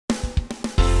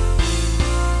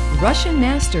Russian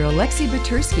master Alexei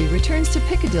Butirskiy returns to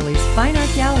Piccadilly's Fine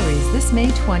Art Galleries this May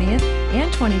 20th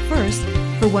and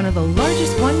 21st for one of the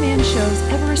largest one-man shows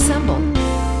ever assembled.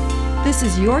 This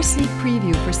is your sneak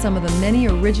preview for some of the many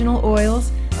original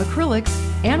oils, acrylics,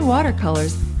 and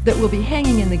watercolors that will be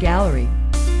hanging in the gallery.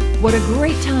 What a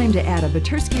great time to add a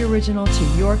Butirskiy original to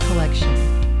your collection.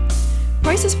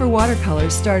 Prices for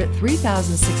watercolors start at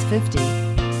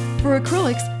 $3,650, for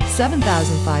acrylics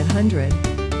 $7,500,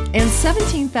 and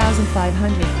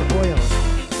 $17,500 for oils.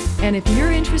 And if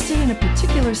you're interested in a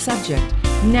particular subject,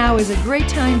 now is a great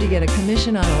time to get a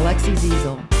commission on Alexei's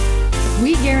easel.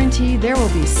 We guarantee there will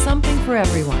be something for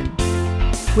everyone.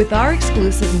 With our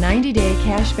exclusive 90-day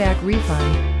cashback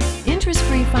refund,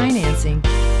 interest-free financing,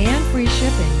 and free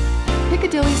shipping,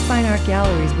 Piccadilly's Fine Art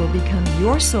Galleries will become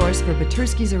your source for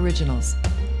Butirskiy's originals.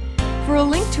 For a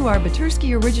link to our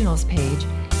Butirskiy Originals page,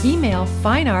 email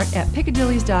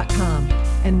fineart@piccadillys.com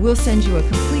and we'll send you a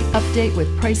complete update with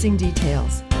pricing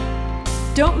details.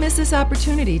 Don't miss this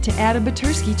opportunity to add a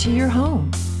Butirskiy to your home.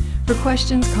 For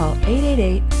questions, call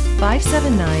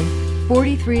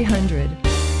 888-579-4300.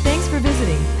 Thanks for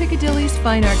visiting Piccadilly's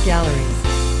Fine Art Galleries.